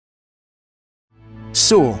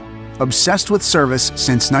Sewell, obsessed with service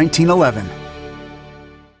since 1911.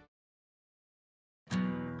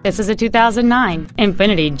 This is a 2009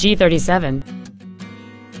 Infiniti G37.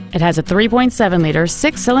 It has a 3.7-liter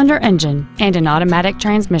six-cylinder engine and an automatic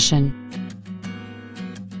transmission.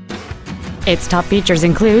 Its top features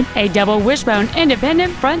include a double wishbone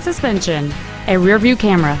independent front suspension, a rear-view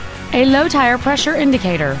camera, a low tire pressure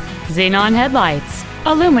indicator, xenon headlights,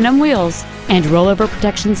 aluminum wheels, and rollover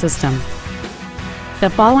protection system. The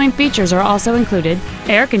following features are also included: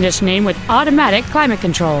 air conditioning with automatic climate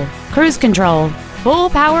control, cruise control, full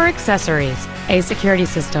power accessories, a security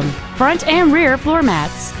system, front and rear floor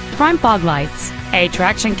mats, front fog lights, a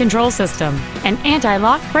traction control system, an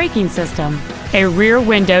anti-lock braking system, a rear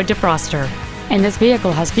window defroster, and this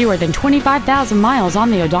vehicle has fewer than 25,000 miles on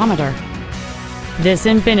the odometer. This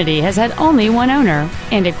Infiniti has had only one owner,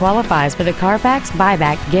 and it qualifies for the Carfax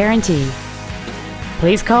buyback guarantee.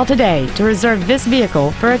 Please call today to reserve this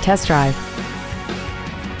vehicle for a test drive.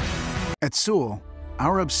 At Sewell,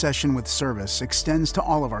 our obsession with service extends to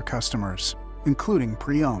all of our customers, including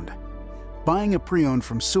pre-owned. Buying a pre-owned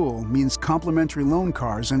from Sewell means complimentary loan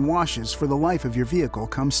cars and washes for the life of your vehicle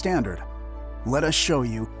come standard. Let us show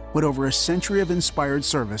you what over a century of inspired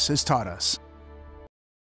service has taught us.